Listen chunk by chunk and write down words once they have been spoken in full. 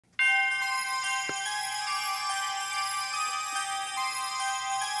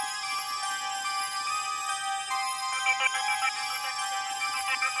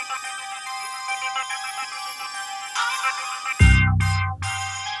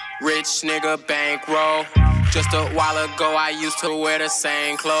Rich nigga bankroll. Just a while ago I used to wear the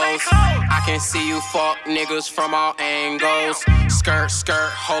same clothes. I can see you fuck niggas from all angles. Skirt,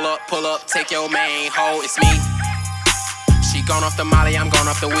 skirt, hold up, pull up, take your main hoe. It's me. She gone off the molly, I'm gone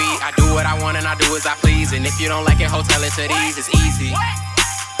off the weed. I do what I want and I do as I please. And if you don't like it, ho, tell it to these, it's easy.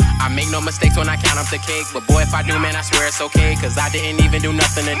 I make no mistakes when I count up the cake. But boy, if I do, man, I swear it's okay. Cause I didn't even do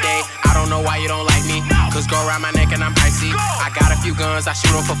nothing today. I don't know why you don't like me. Cause go around my neck and I'm icy. I got a few guns, I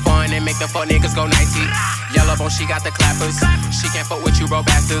shoot them for fun and make the fuck niggas go nicey. Yellow bone, she got the clappers. She can't fuck with you, bro,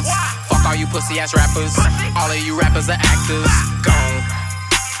 bastards. Fuck all you pussy ass rappers. All of you rappers are actors. Gone.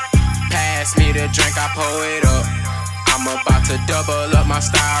 Pass me the drink, I pour it up. I'm about to double up my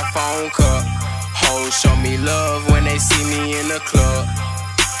styrofoam cup. Hoes show me love when they see me in the club.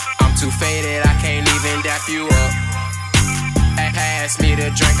 I'm too faded, I can't even dap you up. Pass me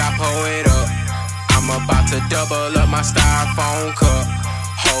the drink, I pour it up. I'm about to double up my styrofoam cup.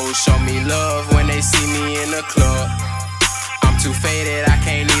 Hoes show me love when they see me in the club. I'm too faded, I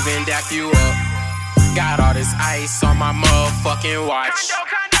can't even dap you up. Got all this ice on my motherfucking watch.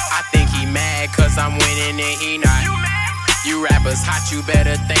 I think he mad cause I'm winning and he not. You rappers hot, you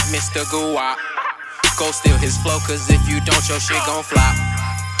better thank Mr. Guwap. Go steal his flow cause if you don't, your shit gon' flop.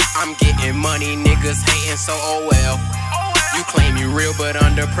 I'm getting money, niggas hating, so oh well. You claim you real, but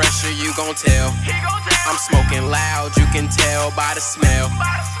under pressure you gon' tell. I'm smoking loud, you can tell by the smell.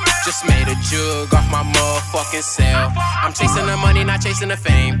 Just made a jug off my motherfucking cell. I'm chasing the money, not chasing the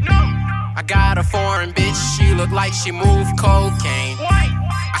fame. I got a foreign bitch, she look like she move cocaine.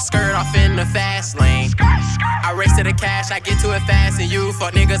 I skirt off in the fast lane. I race to the cash, I get to it fast, and you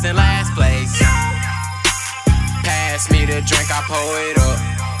fuck niggas in last place. Pass me the drink, I pour it up.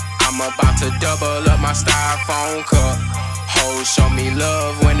 I'm about to double up my styrofoam cup. Hoes show me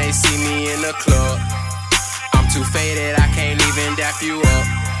love when they see me in the club. I'm too faded, I can't even dap you up.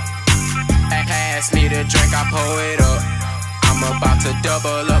 Pass me the drink, I pour it up. I'm about to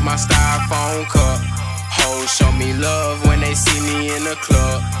double up my styrofoam cup. Hoes show me love when they see me in the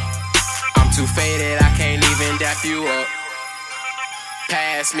club. I'm too faded, I can't even dap you up.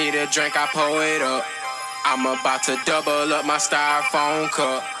 Pass me the drink, I pour it up. I'm about to double up my styrofoam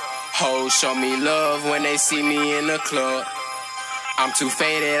cup. Hoes show me love when they see me in the club. I'm too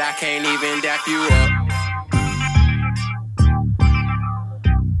faded, I can't even dap you up.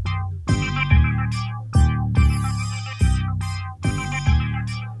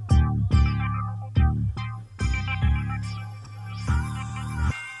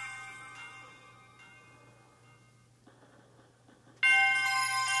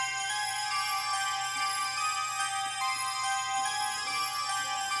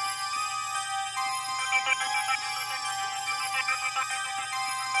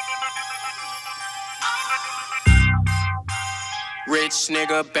 Rich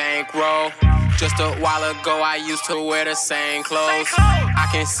nigga bankroll. Just a while ago I used to wear the same clothes. I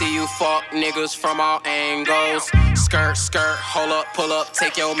can see you fuck niggas from all angles. Skirt, skirt, hold up, pull up,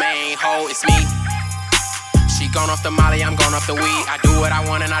 take your main hoe. It's me. She gone off the molly, I'm gone off the weed. I do what I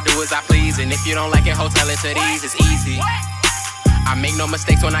want and I do as I please. And if you don't like it, ho, tell it to these, it's easy. I make no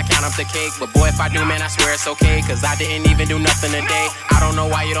mistakes when I count up the cake. But boy, if I do, man, I swear it's okay. Cause I didn't even do nothing today. I don't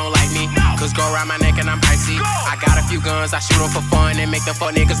know why you don't like me. Cause go around my neck and I'm icy. I got a few guns, I shoot them for fun and make the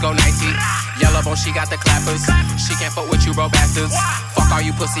fuck niggas go nicey. Yellow bone, she got the clappers. She can't fuck with you, bro, bastards. Fuck all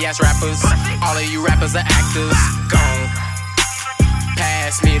you pussy ass rappers. All of you rappers are actors. Gone.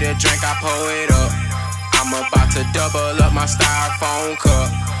 Pass me the drink, I pour it up. I'm about to double up my styrofoam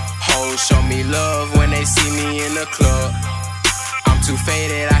cup. Hoes show me love when they see me in the club. I'm too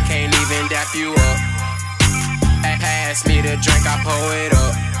faded, I can't even dap you up. Pass me the drink, I pour it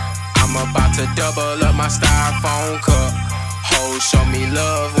up. I'm about to double up my styrofoam cup. Hoes show me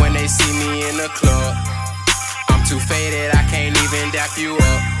love when they see me in the club. I'm too faded, I can't even dap you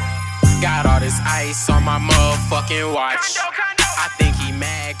up. Got all this ice on my motherfucking watch. I think he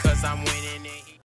mad cause I'm winning it.